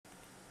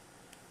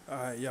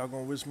Alright, y'all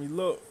gonna wish me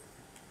luck.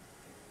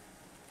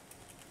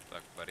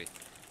 Fuck, buddy.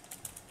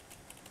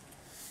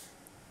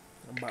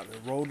 I'm about to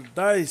roll the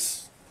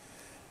dice.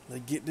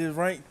 Let's get this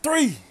rank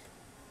 3.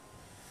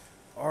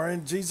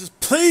 rnjeesus,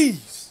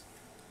 please.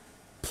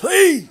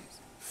 Please.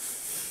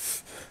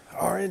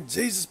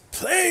 rnjeesus,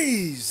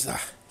 please.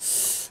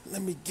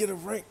 Let me get a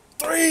rank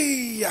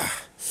 3.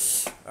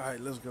 Alright,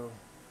 let's go.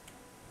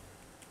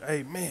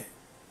 Amen.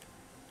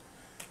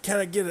 Can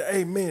I get an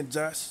amen,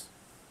 Josh?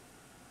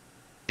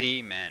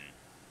 Amen.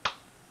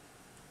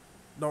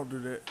 Don't do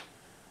that.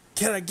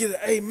 Can I get an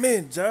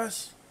amen,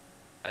 Josh?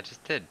 I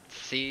just did.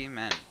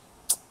 C-men.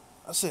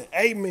 I said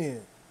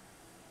amen.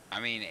 I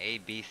mean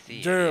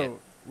A-B-C. Gerald.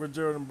 Where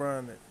Gerald and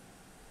Brian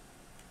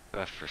at?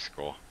 Left for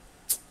school.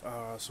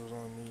 So it's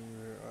on me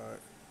here. Alright.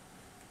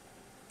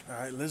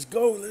 Alright, let's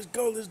go. Let's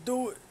go. Let's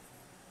do it.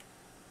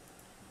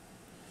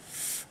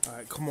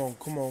 Alright, come on.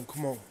 Come on.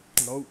 Come on.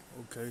 Nope.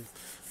 Okay.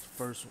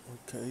 First one.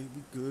 Okay.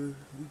 We good.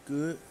 We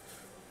good.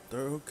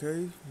 Third.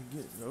 Okay.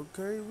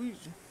 Okay. We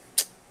just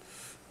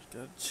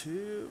gotta chill.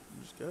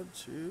 We just gotta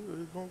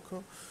chill. It's gonna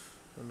come.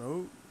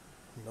 No.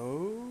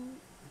 No.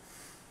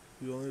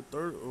 You only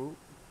third. Oh.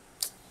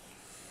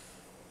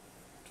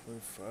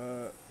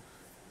 25.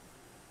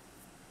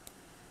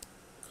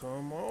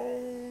 Come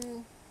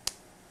on.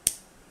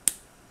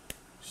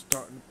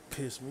 Starting to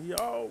piss me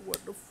off.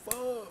 What the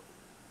fuck?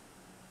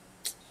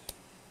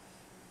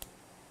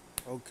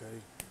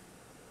 Okay.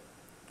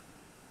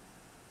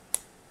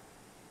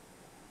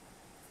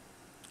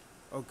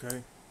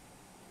 Okay.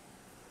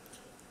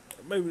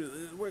 Maybe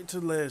wait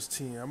till the last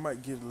 10. I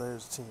might get the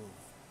last 10.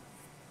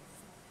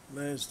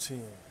 Last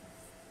 10.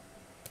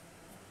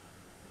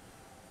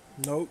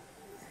 Nope.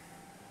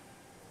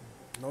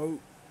 Nope.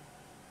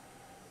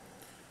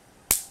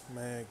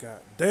 Man,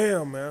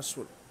 goddamn, man. I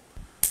swear.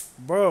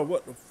 Bro,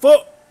 what the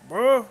fuck,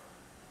 bro?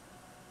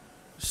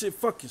 This shit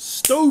fucking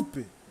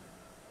stupid.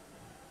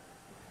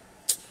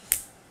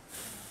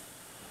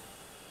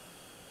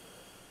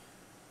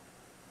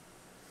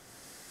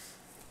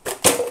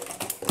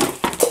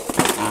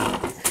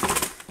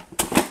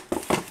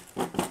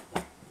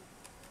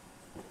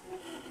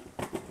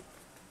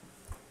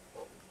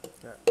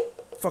 That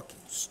fucking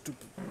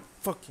stupid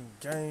fucking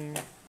game.